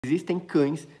Existem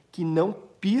cães que não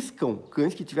piscam,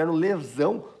 cães que tiveram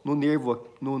lesão no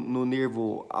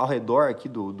nervo ao redor aqui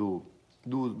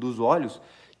dos olhos,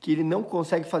 que ele não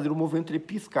consegue fazer o movimento de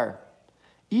piscar.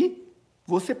 E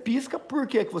você pisca, por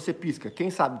que você pisca?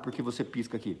 Quem sabe por que você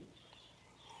pisca aqui?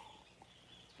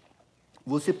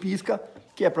 Você pisca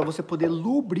que é para você poder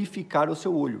lubrificar o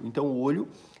seu olho. Então o olho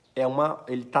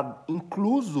ele está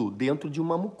incluso dentro de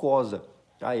uma mucosa.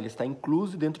 Tá? Ele está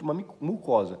incluso dentro de uma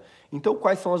mucosa. Então,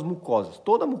 quais são as mucosas?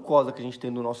 Toda mucosa que a gente tem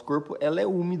no nosso corpo, ela é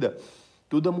úmida.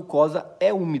 Toda mucosa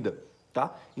é úmida,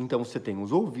 tá? Então, você tem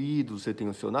os ouvidos, você tem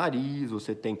o seu nariz,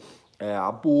 você tem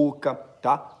a boca,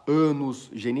 tá? Ânus,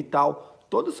 genital,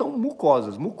 todas são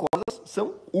mucosas. Mucosas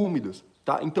são úmidas,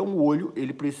 tá? Então, o olho,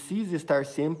 ele precisa estar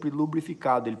sempre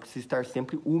lubrificado, ele precisa estar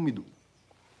sempre úmido.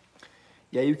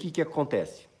 E aí, o que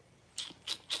acontece?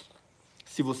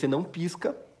 Se você não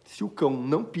pisca, se o cão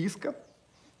não pisca,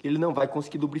 ele não vai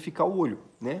conseguir lubrificar o olho,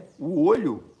 né? O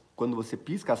olho, quando você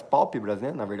pisca, as pálpebras, né?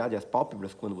 Na verdade, as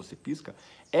pálpebras, quando você pisca,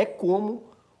 é como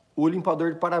o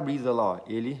limpador de para-brisa lá, ó.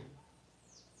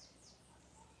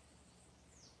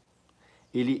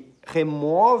 Ele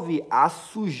remove a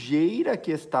sujeira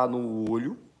que está no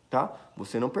olho, tá?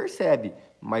 Você não percebe,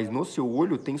 mas no seu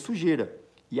olho tem sujeira.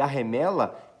 E a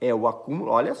remela é o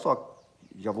acúmulo, olha só,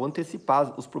 já vou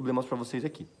antecipar os problemas para vocês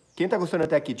aqui. Quem tá gostando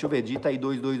até aqui, deixa eu ver, digita aí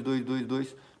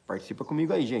 22222, participa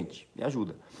comigo aí, gente, me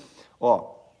ajuda.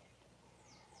 Ó,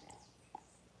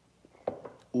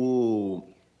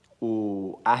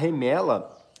 a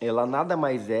remela, ela nada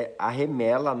mais é,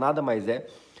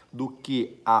 do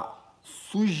que a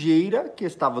sujeira que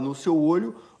estava no seu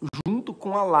olho junto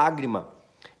com a lágrima.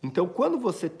 Então, quando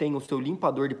você tem o seu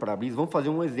limpador de para-brisa, vamos fazer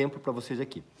um exemplo para vocês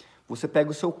aqui. Você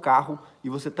pega o seu carro e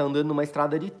você está andando numa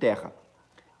estrada de terra.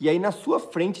 E aí na sua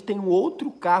frente tem um outro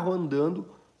carro andando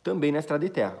também na estrada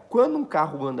de terra. Quando um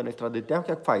carro anda na estrada de terra, o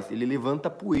que é que faz? Ele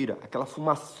levanta poeira, aquela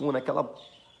fumaçona, aquela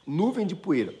nuvem de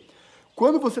poeira.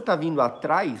 Quando você está vindo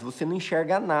atrás, você não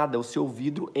enxerga nada, o seu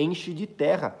vidro enche de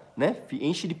terra, né?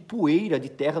 Enche de poeira, de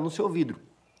terra no seu vidro,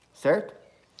 certo?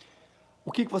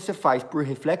 O que você faz? Por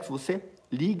reflexo, você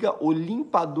liga o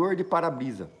limpador de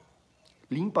para-brisa.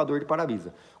 Limpador de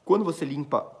para-brisa. Quando você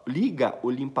liga o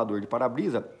limpador de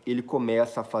para-brisa, ele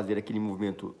começa a fazer aquele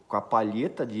movimento com a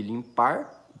palheta de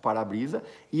limpar o para-brisa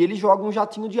e ele joga um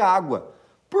jatinho de água.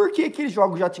 Por que ele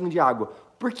joga um jatinho de água?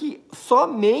 Porque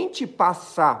somente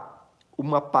passar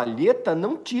uma palheta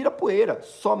não tira poeira.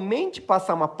 Somente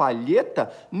passar uma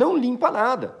palheta não limpa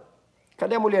nada.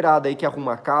 Cadê a mulherada aí que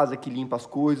arruma a casa, que limpa as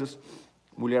coisas?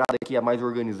 Mulherada que é mais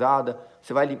organizada.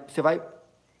 Você vai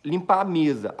limpar a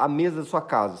mesa da sua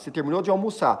casa. Você terminou de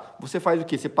almoçar. Você faz o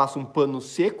quê? Você passa um pano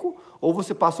seco ou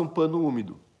você passa um pano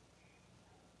úmido?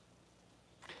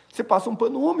 Você passa um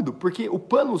pano úmido, porque o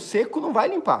pano seco não vai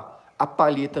limpar. A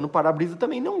palheta no para-brisa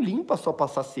também não limpa só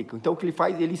passar seco. Então o que ele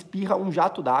faz? Ele espirra um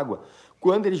jato d'água.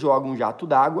 Quando ele joga um jato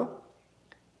d'água,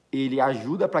 ele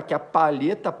ajuda para que a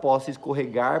palheta possa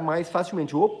escorregar mais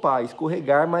facilmente. Opa,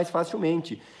 escorregar mais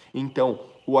facilmente. Então,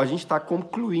 a gente está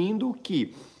concluindo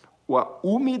que a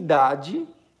umidade,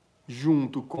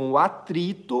 junto com o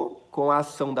atrito, com a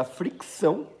ação da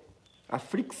fricção,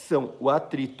 o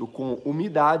atrito com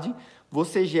umidade,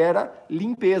 você gera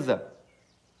limpeza.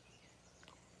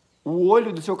 O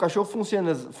olho do seu cachorro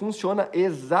funciona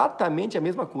exatamente a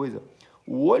mesma coisa.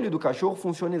 O olho do cachorro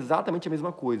funciona exatamente a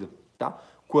mesma coisa, tá?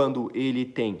 Quando ele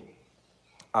tem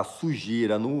a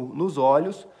sujeira nos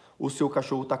olhos, o seu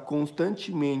cachorro está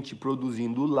constantemente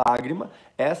produzindo lágrima.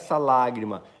 Essa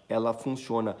lágrima, ela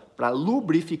funciona para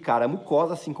lubrificar a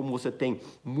mucosa, assim como você tem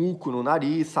muco no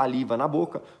nariz, saliva na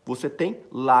boca, você tem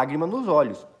lágrima nos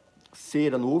olhos,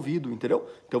 cera no ouvido, entendeu?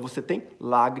 Então você tem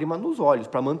lágrima nos olhos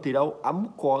para manter a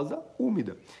mucosa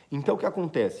úmida. Então o que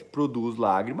acontece? Produz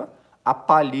lágrima, a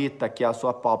palheta, que é a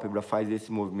sua pálpebra, faz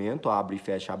esse movimento, abre e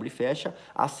fecha,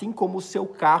 assim como o seu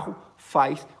carro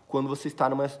faz quando você está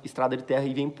numa estrada de terra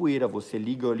e vem poeira. Você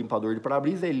liga o limpador de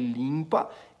para-brisa, ele limpa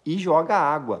e joga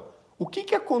água. O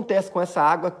que acontece com essa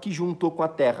água que juntou com a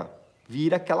terra?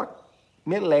 Vira aquela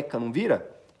meleca, não vira?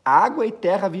 Água e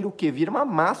terra vira o quê? Vira uma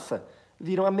massa,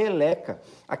 vira uma meleca.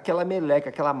 Aquela meleca,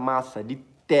 aquela massa de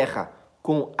terra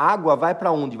com água vai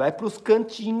para onde? Vai para os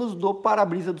cantinhos do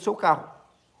para-brisa do seu carro.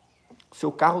 O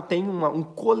seu carro tem um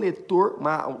coletor,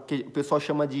 que o pessoal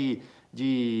chama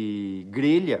de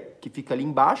grelha, que fica ali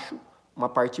embaixo, uma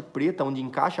parte preta, onde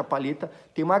encaixa a palheta,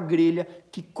 tem uma grelha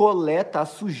que coleta a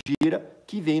sujeira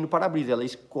que vem no para-brisa. Ela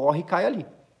escorre e cai ali,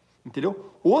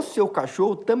 entendeu? O seu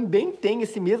cachorro também tem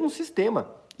esse mesmo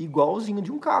sistema, igualzinho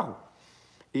de um carro.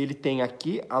 Ele tem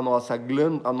aqui a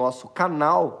nosso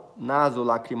canal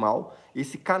nasolacrimal.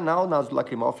 Esse canal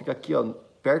nasolacrimal fica aqui, ó,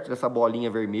 perto dessa bolinha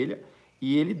vermelha,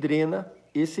 e ele drena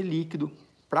esse líquido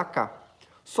para cá.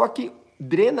 Só que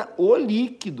drena o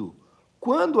líquido.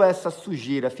 Quando essa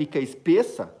sujeira fica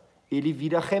espessa, ele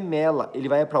vira remela. Ele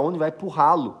vai para onde? Vai para o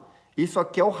ralo. Isso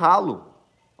aqui é o ralo.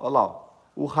 Olha lá, ó.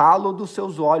 O ralo dos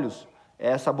seus olhos. É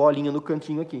essa bolinha no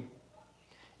cantinho aqui.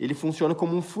 Ele funciona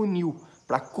como um funil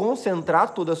para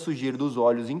concentrar toda a sujeira dos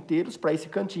olhos inteiros para esse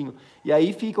cantinho. E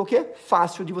aí fica o quê?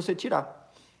 Fácil de você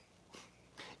tirar.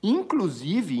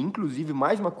 Inclusive,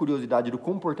 mais uma curiosidade do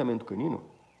comportamento canino.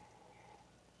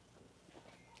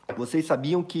 Vocês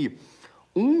sabiam que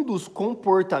um dos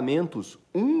comportamentos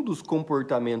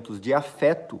de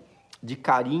afeto, de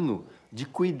carinho, de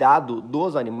cuidado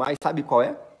dos animais, sabe qual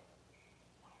é?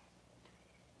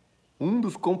 Um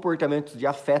dos comportamentos de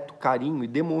afeto, carinho e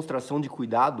demonstração de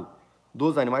cuidado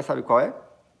dos animais, sabe qual é?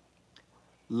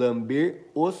 Lamber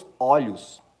os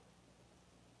olhos.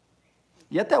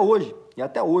 E até hoje,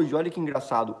 olha que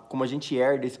engraçado como a gente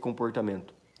herda esse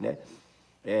comportamento, né?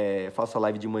 Faço a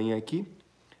live de manhã aqui,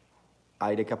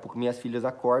 aí daqui a pouco minhas filhas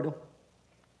acordam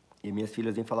e minhas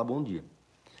filhas vêm falar bom dia.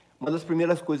 Uma das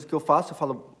primeiras coisas que eu faço,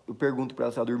 eu pergunto para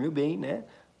ela se ela dormiu bem, né?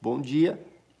 Bom dia.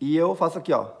 E eu faço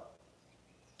aqui, ó.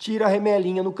 Tira a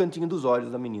remelinha no cantinho dos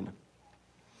olhos da menina.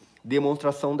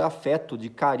 Demonstração de afeto, de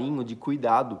carinho, de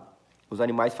cuidado. Os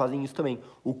animais fazem isso também.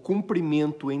 O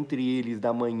cumprimento entre eles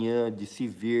da manhã, de se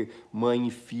ver, mãe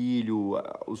e filho,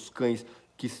 os cães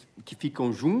que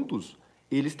ficam juntos,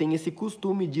 eles têm esse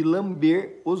costume de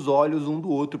lamber os olhos um do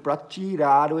outro para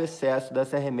tirar o excesso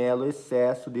dessa remela, o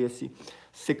excesso desse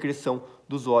secreção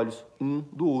dos olhos um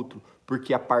do outro.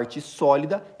 Porque a parte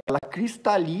sólida, ela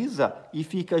cristaliza e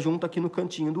fica junto aqui no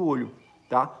cantinho do olho,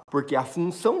 tá? Porque a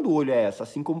função do olho é essa,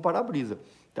 assim como o para-brisa,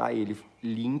 tá? Ele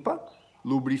limpa,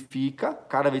 lubrifica,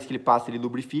 cada vez que ele passa ele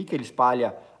lubrifica, ele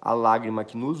espalha a lágrima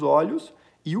aqui nos olhos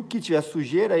e o que tiver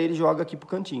sujeira ele joga aqui pro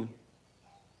cantinho.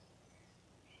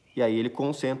 E aí ele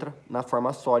concentra na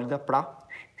forma sólida para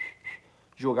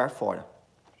jogar fora.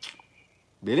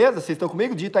 Beleza? Vocês estão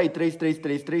comigo? Dita aí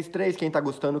 33333. Quem tá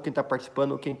gostando, quem tá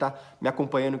participando, quem tá me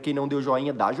acompanhando, quem não deu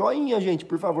joinha, dá joinha, gente.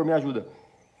 Por favor, me ajuda.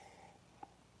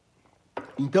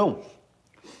 Então,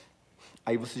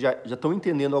 aí vocês já estão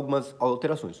entendendo algumas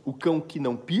alterações. O cão que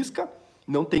não pisca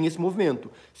não tem esse movimento.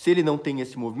 Se ele não tem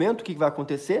esse movimento, o que vai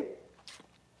acontecer?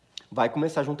 Vai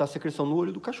começar a juntar secreção no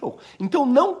olho do cachorro. Então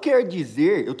não quer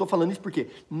dizer, eu estou falando isso porque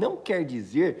não quer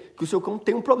dizer que o seu cão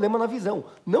tem um problema na visão.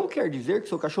 Não quer dizer que o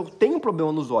seu cachorro tem um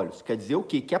problema nos olhos. Quer dizer o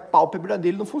quê? Que a pálpebra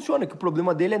dele não funciona, que o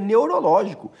problema dele é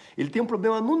neurológico. Ele tem um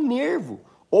problema no nervo.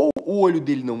 Ou o olho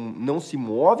dele não se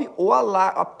move, ou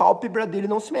a pálpebra dele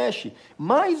não se mexe.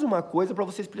 Mais uma coisa para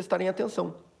vocês prestarem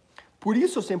atenção. Por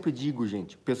isso eu sempre digo,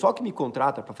 gente, o pessoal que me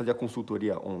contrata para fazer a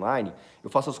consultoria online,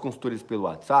 eu faço as consultorias pelo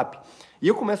WhatsApp, e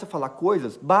eu começo a falar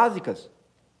coisas básicas.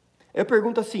 Eu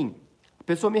pergunto assim, a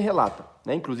pessoa me relata,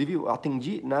 né? Inclusive eu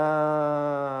atendi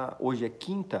hoje é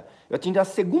quinta, eu atendi na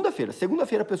segunda-feira.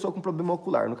 Segunda-feira a pessoa com problema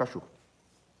ocular no cachorro.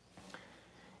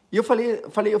 E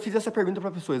eu fiz essa pergunta para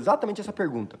a pessoa, exatamente essa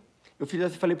pergunta.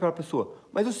 Falei para a pessoa,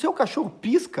 mas o seu cachorro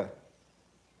pisca?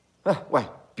 Ué,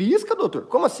 pisca, doutor?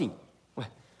 Como assim?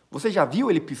 Você já viu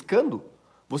ele piscando?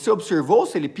 Você observou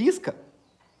se ele pisca?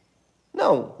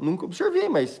 Não, nunca observei,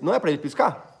 mas não é para ele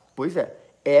piscar? Pois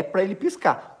é para ele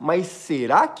piscar. Mas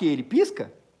será que ele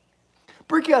pisca?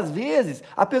 Porque às vezes,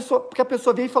 a pessoa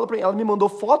veio e falou para mim, ela me mandou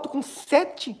foto com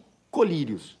 7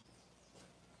 colírios.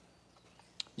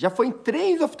 Já foi em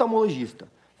 3 oftalmologistas,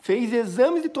 fez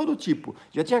exames de todo tipo,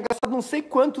 já tinha gastado não sei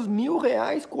quantos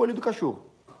R$1.000 com o olho do cachorro.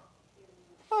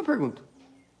 Eu pergunto,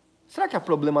 será que o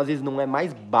problema às vezes não é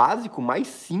mais básico, mais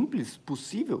simples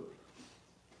possível?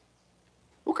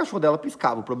 O cachorro dela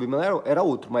piscava, o problema era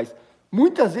outro, mas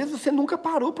muitas vezes você nunca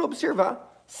parou para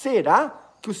observar.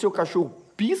 Será que o seu cachorro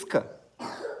pisca?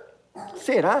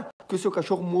 Será que o seu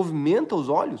cachorro movimenta os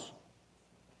olhos?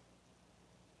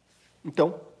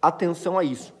 Então, atenção a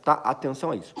isso, tá?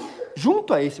 Atenção a isso.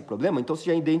 Junto a esse problema, então você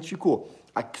já identificou,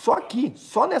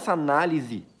 só nessa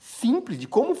análise simples de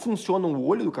como funciona o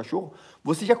olho do cachorro,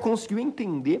 você já conseguiu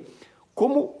entender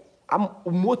como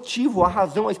o motivo, a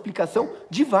razão, a explicação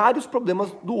de vários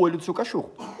problemas do olho do seu cachorro.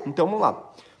 Então, vamos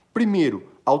lá. Primeiro,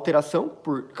 alteração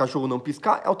por cachorro não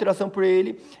piscar, alteração por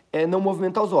ele não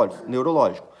movimentar os olhos,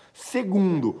 neurológico.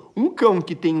 Segundo, um cão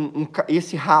que tem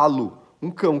esse ralo,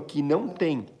 um cão que não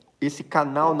tem esse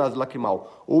canal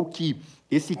nasolacrimal, ou que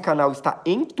esse canal está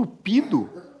entupido,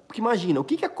 porque imagina, o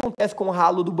que acontece com o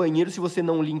ralo do banheiro se você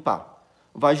não limpar?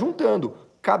 Vai juntando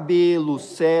cabelo,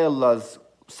 células,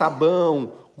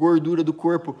 sabão, gordura do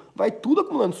corpo, vai tudo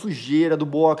acumulando, sujeira do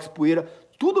box, poeira,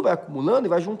 tudo vai acumulando e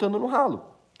vai juntando no ralo.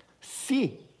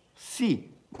 Se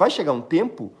vai chegar um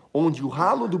tempo onde o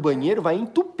ralo do banheiro vai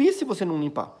entupir se você não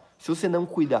limpar. Se você não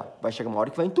cuidar, vai chegar uma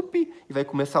hora que vai entupir e vai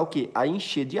começar o quê? A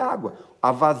encher de água.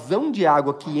 A vazão de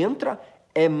água que entra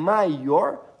é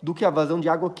maior do que a vazão de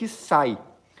água que sai.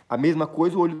 A mesma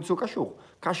coisa o olho do seu cachorro.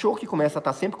 Cachorro que começa a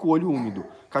estar sempre com o olho úmido.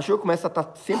 Cachorro que começa a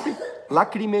estar sempre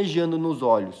lacrimejando nos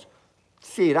olhos.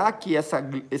 Será que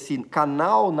esse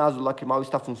canal nasolacrimal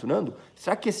está funcionando?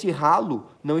 Será que esse ralo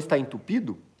não está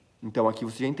entupido? Então aqui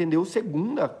você já entendeu a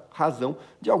segunda razão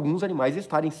de alguns animais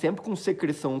estarem sempre com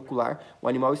secreção ocular, o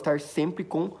animal estar sempre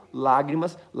com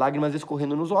lágrimas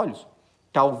escorrendo nos olhos.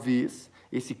 Talvez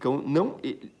esse cão não,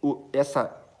 essa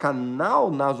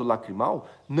canal nasolacrimal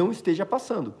não esteja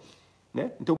passando,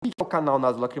 né? Então o que é o canal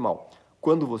nasolacrimal?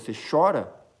 Quando você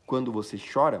chora,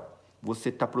 você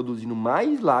está produzindo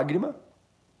mais lágrima.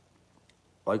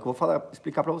 Olha o que eu vou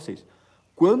explicar para vocês.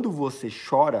 Quando você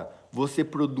chora, você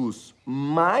produz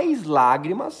mais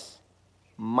lágrimas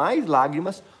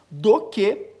do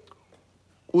que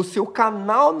o seu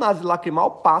canal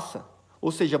nasolacrimal passa.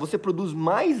 Ou seja, você produz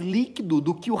mais líquido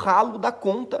do que o ralo dá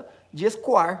conta de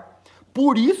escoar.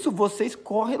 Por isso você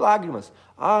escorre lágrimas.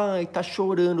 Ai, tá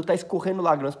chorando, tá escorrendo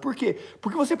lágrimas. Por quê?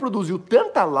 Porque você produziu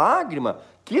tanta lágrima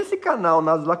que esse canal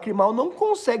nasolacrimal não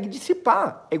consegue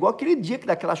dissipar. É igual aquele dia que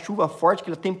dá aquela chuva forte,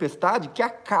 aquela tempestade, que a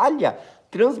calha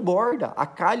transborda. A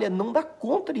calha não dá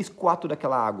conta de escoar toda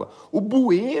aquela água. O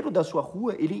bueiro da sua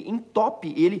rua, ele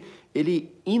entope,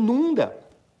 ele inunda.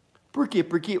 Por quê?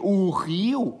 Porque o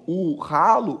rio, o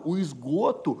ralo, o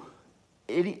esgoto,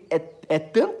 ele é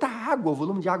tanta água, o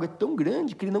volume de água é tão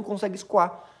grande que ele não consegue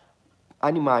escoar.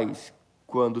 Animais,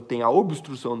 quando tem a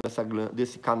obstrução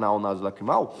desse canal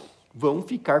nasolacrimal, vão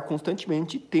ficar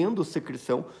constantemente tendo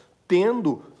secreção,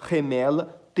 tendo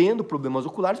remela, tendo problemas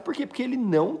oculares. Por quê? Porque ele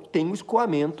não tem o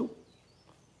escoamento,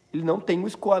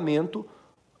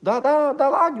 da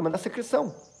lágrima, da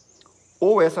secreção.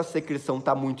 Ou essa secreção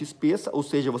está muito espessa, ou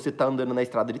seja, você está andando na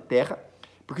estrada de terra,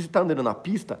 porque você está andando na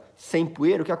pista, sem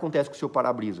poeira, o que acontece com o seu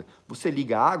para-brisa? Você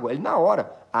liga a água, ele na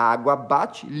hora, a água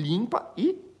bate, limpa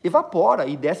e evapora,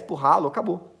 e desce para o ralo,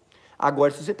 acabou.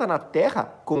 Agora, se você está na terra,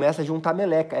 começa a juntar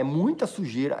meleca, é muita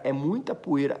sujeira, é muita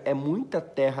poeira, é muita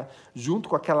terra, junto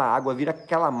com aquela água, vira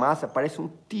aquela massa, parece um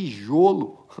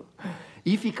tijolo,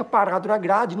 e fica parado na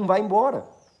grade, não vai embora.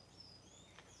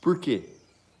 Por quê?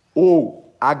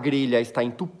 Ou a grelha está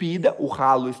entupida, o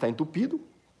ralo está entupido,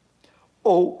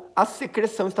 ou a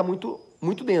secreção está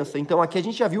muito densa. Então aqui a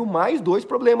gente já viu mais dois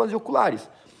problemas oculares.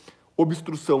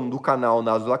 Obstrução do canal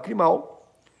nasolacrimal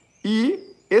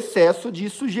e excesso de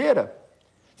sujeira.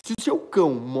 Se o seu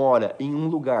cão mora em um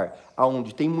lugar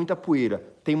onde tem muita poeira,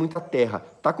 tem muita terra,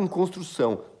 está com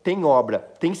construção, tem obra,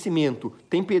 tem cimento,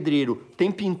 tem pedreiro,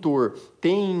 tem pintor,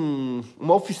 tem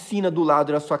uma oficina do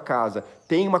lado da sua casa,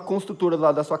 tem uma construtora do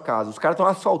lado da sua casa, os caras estão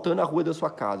asfaltando a rua da sua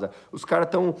casa, os caras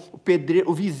estão,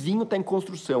 o vizinho está em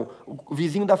construção, o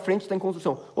vizinho da frente está em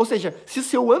construção. Ou seja, se o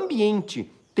seu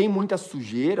ambiente tem muita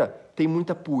sujeira, tem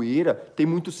muita poeira, tem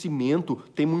muito cimento,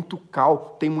 tem muito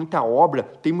cal, tem muita obra,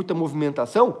 tem muita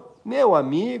movimentação, meu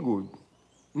amigo,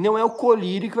 não é o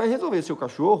colírio que vai resolver seu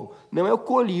cachorro, não é o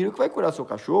colírio que vai curar seu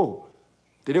cachorro,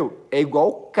 entendeu? É igual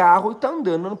o carro que está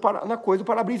andando na coisa do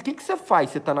para-brisa. O que você faz?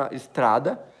 Você está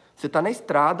na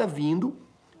estrada vindo,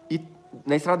 e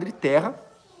na estrada de terra.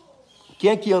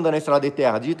 Quem aqui anda na estrada de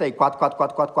terra? Digita aí, 4.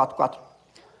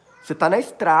 Você está na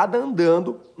estrada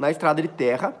andando, na estrada de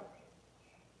terra,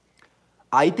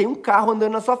 aí tem um carro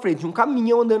andando na sua frente, um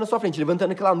caminhão andando na sua frente,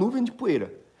 levantando aquela nuvem de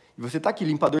poeira. E você está aqui,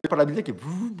 limpador de para-brisa aqui.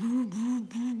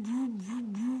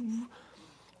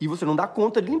 E você não dá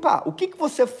conta de limpar. O que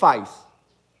você faz?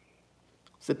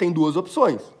 Você tem duas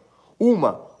opções.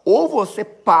 Uma, ou você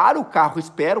para o carro,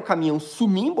 espera o caminhão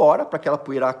sumir embora, para aquela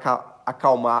poeira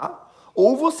acalmar,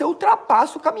 ou você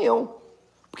ultrapassa o caminhão.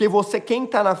 Porque quem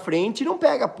está na frente, não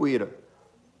pega a poeira.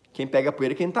 Quem pega a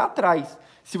poeira é quem está atrás.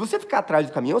 Se você ficar atrás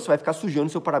do caminhão, você vai ficar sujando o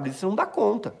seu para-brisa, você não dá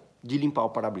conta de limpar o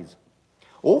para-brisa.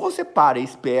 Ou você para e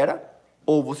espera,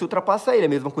 ou você ultrapassa ele. É a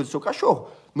mesma coisa do seu cachorro.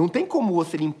 Não tem como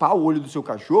você limpar o olho do seu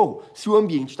cachorro se o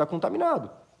ambiente está contaminado.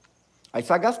 Aí você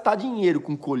vai gastar dinheiro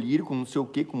com colírio, com não sei o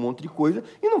quê, com um monte de coisa,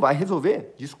 e não vai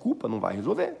resolver. Desculpa, não vai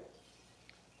resolver.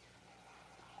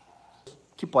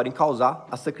 Que podem causar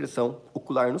a secreção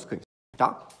ocular nos cães.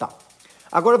 Tá?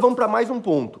 Agora vamos para mais um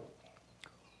ponto.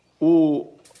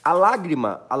 A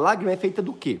lágrima é feita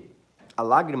do quê? A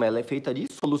lágrima ela é feita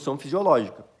de solução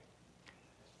fisiológica.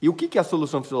 E o que é a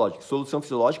solução fisiológica? Solução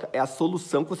fisiológica é a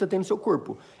solução que você tem no seu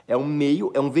corpo. É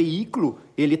um veículo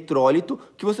eletrólito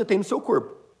que você tem no seu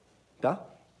corpo. Tá?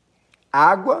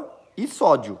 Água e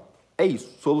sódio. É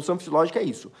isso. Solução fisiológica é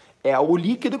isso. É o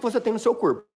líquido que você tem no seu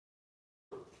corpo.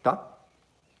 Tá?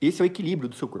 Esse é o equilíbrio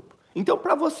do seu corpo. Então,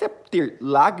 para você ter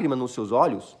lágrima nos seus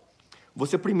olhos,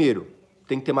 você primeiro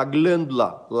tem que ter uma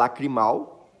glândula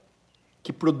lacrimal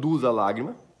que produz a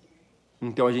lágrima.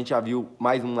 Então, a gente já viu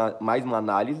mais uma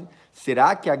análise.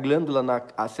 Será que a glândula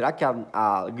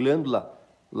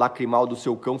lacrimal do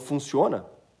seu cão funciona?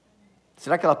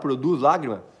 Será que ela produz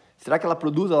lágrima? Será que ela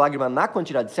produz a lágrima na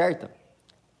quantidade certa?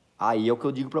 Aí é o que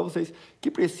eu digo para vocês,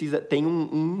 que tem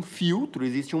um filtro,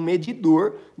 existe um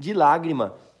medidor de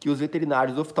lágrima que os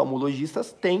veterinários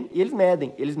oftalmologistas têm e eles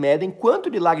medem. Eles medem quanto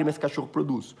de lágrima esse cachorro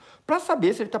produz, para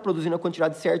saber se ele está produzindo a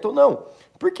quantidade certa ou não.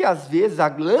 Porque às vezes a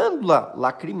glândula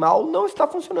lacrimal não está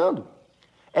funcionando.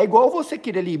 É igual você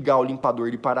querer ligar o limpador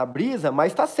de para-brisa,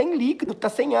 mas está sem líquido, está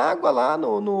sem água lá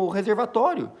no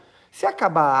reservatório. Se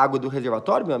acabar a água do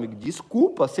reservatório, meu amigo,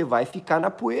 desculpa, você vai ficar na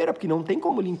poeira, porque não tem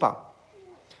como limpar.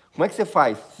 Como é que você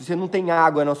faz? Se você não tem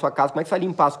água na sua casa, como é que você vai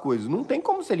limpar as coisas? Não tem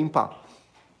como você limpar.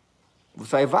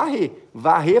 Você vai varrer.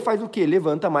 Varrer faz o quê?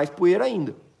 Levanta mais poeira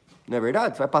ainda. Não é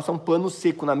verdade? Você vai passar um pano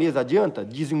seco na mesa, adianta?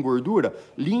 Desengordura?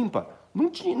 Limpa? Não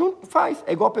faz.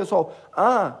 É igual o pessoal.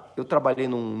 Eu trabalhei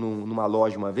numa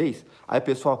loja uma vez. Aí o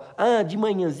pessoal, de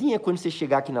manhãzinha, quando você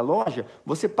chegar aqui na loja,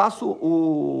 você passa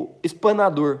o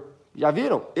espanador. Já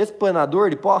viram? Espanador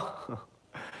de pó.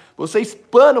 Você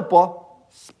espana o pó.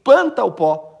 Espanta o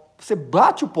pó. Você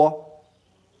bate o pó.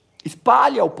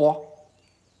 Espalha o pó.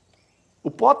 O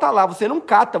pó tá lá, você não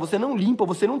cata, você não limpa,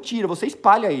 você não tira, você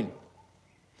espalha ele.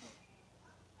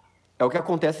 É o que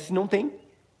acontece se não tem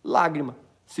lágrima,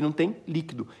 se não tem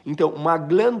líquido. Então, uma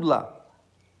glândula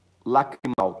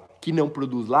lacrimal que não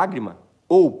produz lágrima,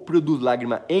 ou produz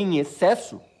lágrima em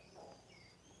excesso,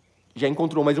 já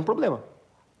encontrou mais um problema.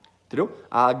 Entendeu?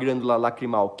 A glândula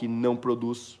lacrimal que não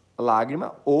produz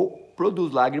lágrima, ou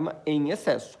produz lágrima em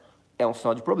excesso. É um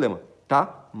sinal de problema,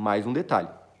 tá? Mais um detalhe.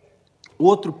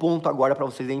 Outro ponto agora para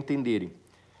vocês entenderem.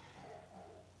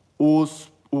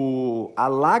 A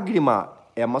lágrima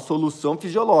é uma solução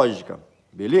fisiológica,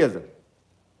 beleza?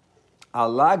 A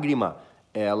lágrima,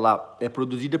 ela é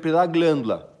produzida pela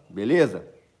glândula, beleza?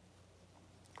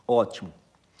 Ótimo.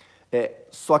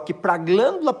 Só que para a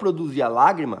glândula produzir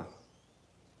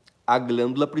a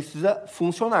glândula precisa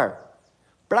funcionar.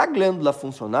 Para a glândula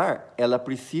funcionar, ela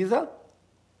precisa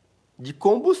de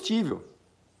combustível.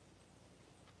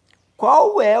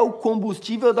 Qual é o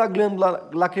combustível da glândula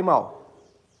lacrimal?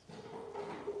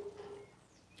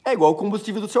 É igual o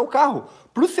combustível do seu carro.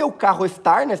 Para o seu carro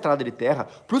estar na estrada de terra,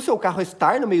 para o seu carro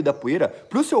estar no meio da poeira,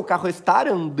 para o seu carro estar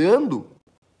andando,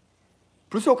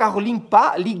 para o seu carro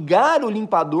ligar o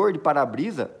limpador de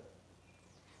para-brisa,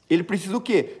 ele precisa o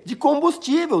quê? De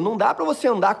combustível. Não dá para você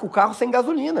andar com o carro sem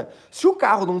gasolina. Se o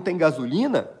carro não tem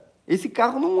gasolina, esse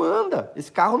carro não anda,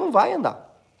 esse carro não vai andar.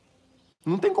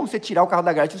 Não tem como você tirar o carro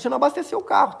da garagem se você não abastecer o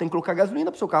carro. Tem que colocar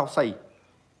gasolina para o seu carro sair.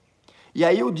 E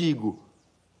aí eu digo,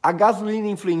 a gasolina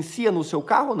influencia no seu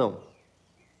carro ou não?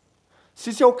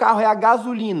 Se seu carro é a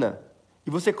gasolina e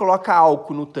você coloca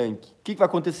álcool no tanque, o que vai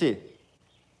acontecer?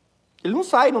 Ele não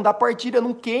sai, não dá partida,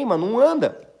 não queima, não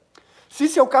anda. Se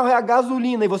seu carro é a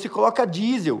gasolina e você coloca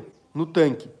diesel no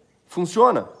tanque,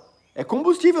 funciona? É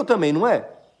combustível também, não é?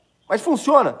 Mas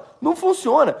funciona? Não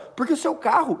funciona, porque o seu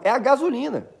carro é a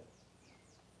gasolina.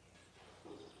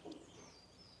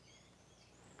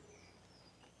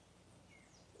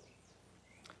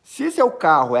 Se seu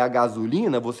carro é a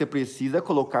gasolina, você precisa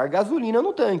colocar gasolina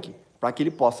no tanque, para que ele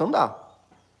possa andar.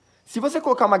 Se você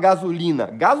colocar uma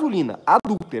gasolina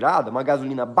adulterada, uma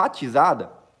gasolina batizada,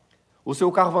 o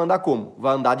seu carro vai andar como?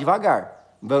 Vai andar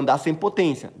devagar, vai andar sem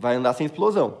potência, vai andar sem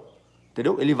explosão.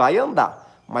 Entendeu? Ele vai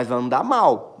andar, mas vai andar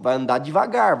mal, vai andar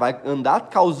devagar, vai andar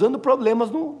causando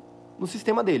problemas no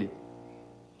sistema dele.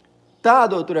 Tá,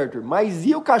 doutor Arthur, mas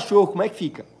e o cachorro, como é que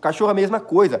fica? O cachorro é a mesma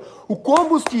coisa. O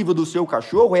combustível do seu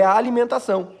cachorro é a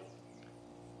alimentação.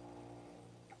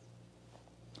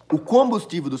 O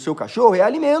combustível do seu cachorro é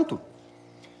alimento.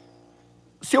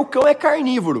 Seu cão é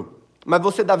carnívoro, mas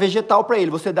você dá vegetal para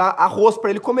ele, você dá arroz para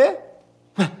ele comer.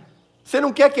 Você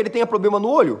não quer que ele tenha problema no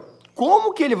olho?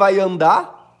 Como que ele vai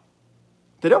andar?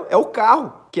 Entendeu? É o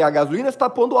carro, que é a gasolina, você está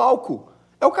pondo álcool.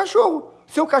 É o cachorro.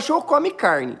 Seu cachorro come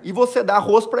carne e você dá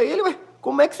arroz para ele,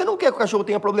 como é que você não quer que o cachorro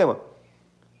tenha problema?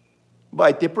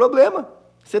 Vai ter problema.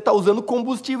 Você está usando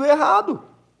combustível errado.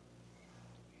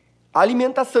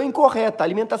 Alimentação incorreta,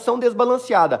 alimentação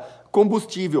desbalanceada,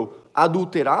 combustível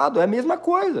adulterado é a mesma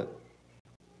coisa.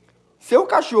 Seu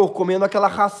cachorro comendo aquela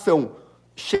ração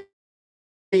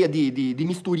cheia de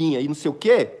misturinha e não sei o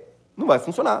quê, não vai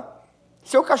funcionar.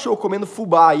 Seu cachorro comendo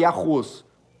fubá e arroz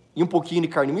e um pouquinho de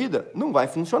carne moída, não vai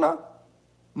funcionar.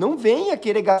 Não venha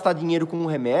querer gastar dinheiro com um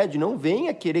remédio, não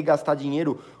venha querer gastar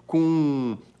dinheiro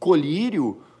com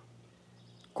colírio,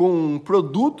 com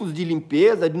produtos de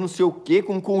limpeza, de não sei o quê,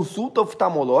 com consulta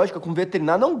oftalmológica, com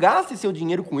veterinário. Não gaste seu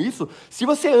dinheiro com isso se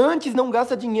você antes não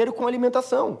gasta dinheiro com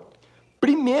alimentação.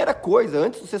 Primeira coisa,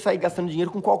 antes de você sair gastando dinheiro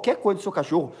com qualquer coisa do seu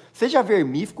cachorro, seja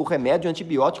vermífugo, remédio,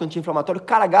 antibiótico, anti-inflamatório,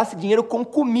 cara, gaste dinheiro com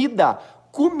comida.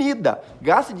 Comida.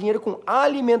 Gaste dinheiro com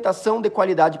alimentação de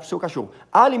qualidade para o seu cachorro.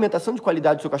 A alimentação de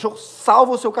qualidade do seu cachorro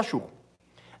salva o seu cachorro.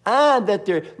 Ah,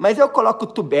 doutor, mas eu coloco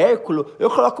tubérculo,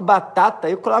 eu coloco batata,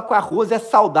 eu coloco arroz, é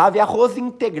saudável, é arroz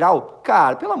integral.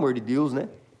 Cara, pelo amor de Deus, né?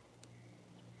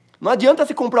 Não adianta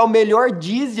você comprar o melhor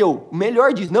diesel.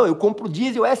 Não, eu compro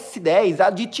diesel S10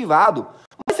 aditivado.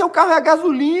 Mas seu carro é a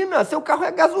gasolina.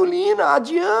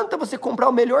 Adianta você comprar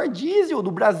o melhor diesel do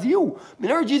Brasil,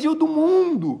 melhor diesel do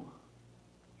mundo.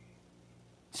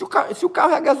 Se o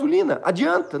carro é a gasolina,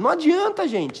 adianta? Não adianta,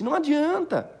 gente, não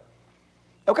adianta.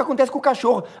 É o que acontece com o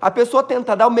cachorro. A pessoa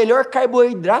tenta dar o melhor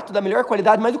carboidrato da melhor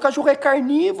qualidade, mas o cachorro é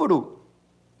carnívoro.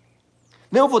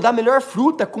 Não, eu vou dar a melhor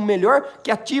fruta com melhor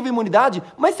que ativa a imunidade,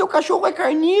 mas seu cachorro é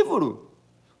carnívoro.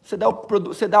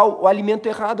 Você dá o alimento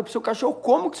errado para o seu cachorro.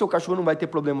 Como que seu cachorro não vai ter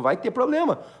problema? Vai ter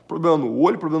problema. Problema no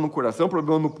olho, problema no coração,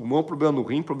 problema no pulmão, problema no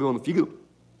rim, problema no fígado.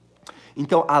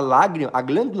 Então, a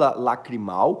glândula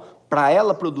lacrimal, para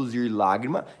ela produzir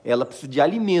lágrima, ela precisa de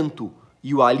alimento.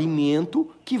 E o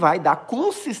alimento que vai dar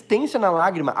consistência na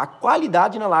lágrima, a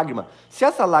qualidade na lágrima. Se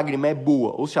essa lágrima é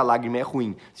boa ou se a lágrima é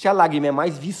ruim, se a lágrima é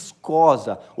mais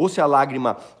viscosa ou se a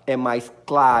lágrima é mais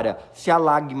clara, se a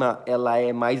lágrima ela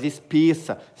é mais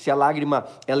espessa, se a lágrima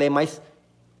ela é mais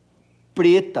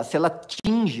preta, se ela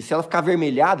tinge, se ela ficar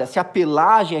avermelhada, se a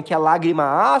pelagem é que é a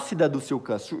lágrima ácida do seu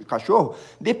cachorro,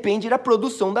 depende da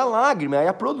produção da lágrima. E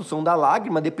a produção da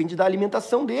lágrima depende da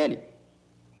alimentação dele.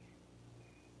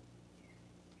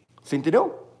 Você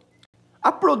entendeu?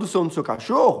 A produção do seu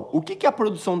cachorro, o que é a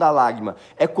produção da lágrima?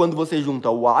 É quando você junta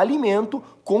o alimento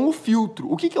com o filtro.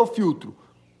 O que é o filtro?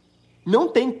 Não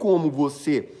tem como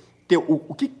você ter...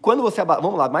 Quando você...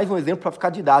 Vamos lá, mais um exemplo para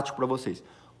ficar didático para vocês.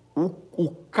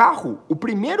 O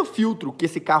primeiro filtro que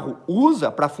esse carro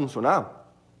usa para funcionar,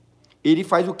 ele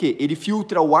faz o quê? Ele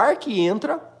filtra o ar que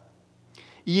entra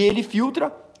e ele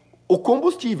filtra o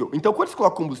combustível. Então, quando você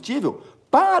coloca combustível...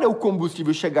 Para o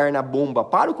combustível chegar na bomba,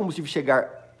 para o combustível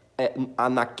chegar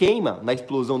na queima, na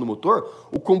explosão do motor,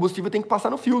 o combustível tem que passar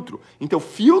no filtro. Então,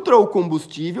 filtra o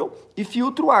combustível e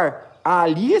filtra o ar.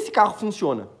 Ali esse carro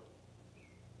funciona.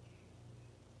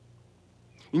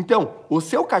 Então, o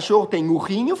seu cachorro tem o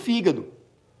rim e o fígado.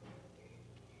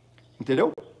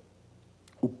 Entendeu?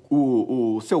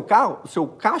 O seu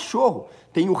cachorro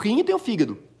tem o rim e tem o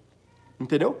fígado.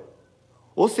 Entendeu?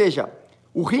 Ou seja...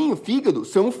 O rim e o fígado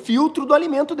são o filtro do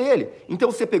alimento dele. Então,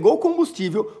 você pegou o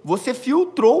combustível, você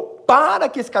filtrou para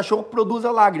que esse cachorro produza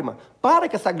lágrima, para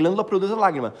que essa glândula produza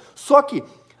lágrima. Só que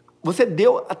você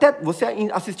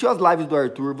assistiu às lives do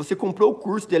Arthur, você comprou o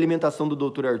curso de alimentação do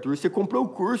Dr. Arthur, você comprou o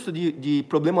curso de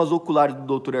problemas oculares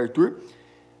do Dr. Arthur,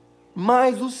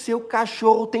 mas o seu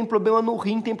cachorro tem problema no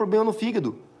rim, tem problema no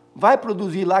fígado. Vai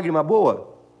produzir lágrima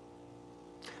boa?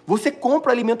 Você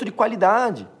compra alimento de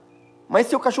qualidade. Mas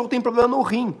seu cachorro tem problema no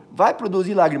rim, vai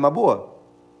produzir lágrima boa?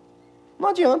 Não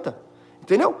adianta,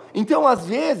 entendeu? Então, às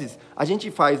vezes, a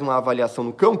gente faz uma avaliação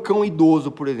no cão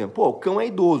idoso, por exemplo. Pô, o cão é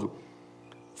idoso.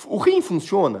 O rim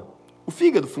funciona? O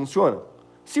fígado funciona?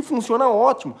 Se funciona,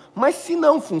 ótimo. Mas se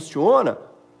não funciona,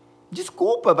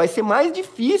 desculpa, vai ser mais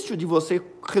difícil de você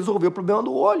resolver o problema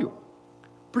do olho.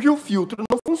 Porque o filtro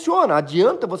não funciona.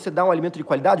 Adianta você dar um alimento de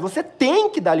qualidade? Você tem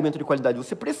que dar alimento de qualidade,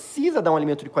 você precisa dar um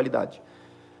alimento de qualidade.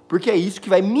 Porque é isso que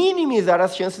vai minimizar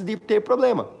as chances de ter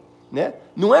problema, né?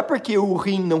 Não é porque o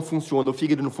rim não funciona, o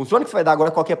fígado não funciona, que você vai dar agora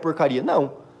qualquer porcaria.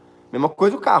 Não. Mesma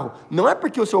coisa o carro. Não é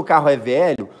porque o seu carro é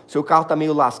velho, o seu carro está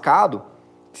meio lascado,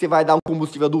 que você vai dar um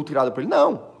combustível adulterado para ele.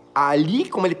 Não. Ali,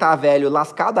 como ele está velho,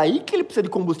 lascado, aí que ele precisa de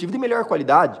combustível de melhor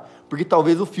qualidade. Porque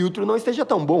talvez o filtro não esteja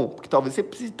tão bom, porque talvez você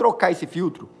precise trocar esse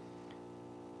filtro.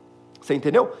 Você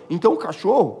entendeu? Então o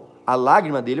cachorro, a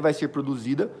lágrima dele vai ser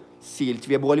produzida se ele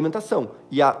tiver boa alimentação.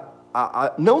 E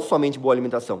não somente boa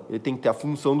alimentação, ele tem que ter a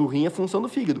função do rim e a função do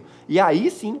fígado. E aí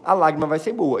sim a lágrima vai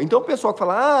ser boa. Então o pessoal que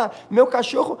fala, meu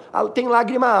cachorro tem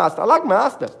lágrima ácida. A lágrima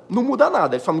ácida não muda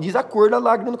nada, ele só me diz a cor da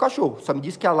lágrima do cachorro, só me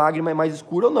diz que a lágrima é mais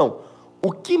escura ou não.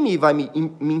 O que vai me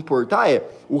importar é,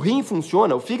 o rim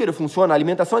funciona, o fígado funciona, a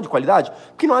alimentação é de qualidade?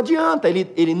 Porque não adianta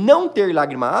ele não ter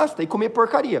lágrima ácida e comer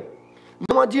porcaria.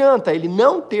 Não adianta ele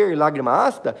não ter lágrima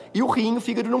ácida e o rim e o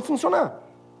fígado não funcionar.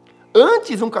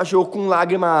 Antes um cachorro com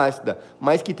lágrima ácida,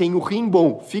 mas que tem o rim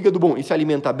bom, fígado bom e se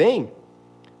alimenta bem,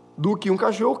 do que um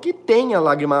cachorro que tenha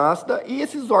lágrima ácida e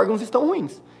esses órgãos estão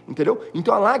ruins, entendeu?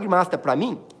 Então a lágrima ácida para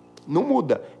mim não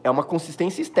muda, é uma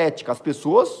consistência estética. As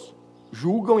pessoas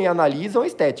julgam e analisam a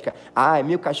estética. Ah,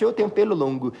 meu cachorro tem um pelo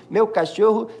longo, meu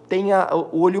cachorro tem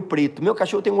o olho preto, meu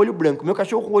cachorro tem um olho branco, meu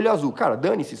cachorro com o olho azul. Cara,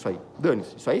 dane-se isso aí,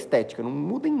 dane-se. Isso aí é estética, não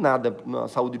muda em nada na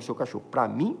saúde do seu cachorro. Para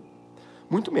mim,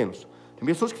 muito menos. Tem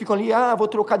pessoas que ficam ali, vou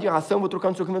trocar de ração, vou trocar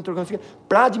não sei o que, vou trocar não sei o que,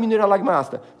 para diminuir a lagma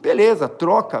ácida. Beleza,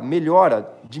 troca,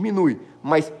 melhora, diminui.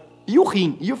 Mas e o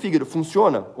rim, e o fígado,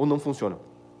 funciona ou não funciona?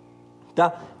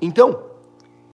 Tá? Então,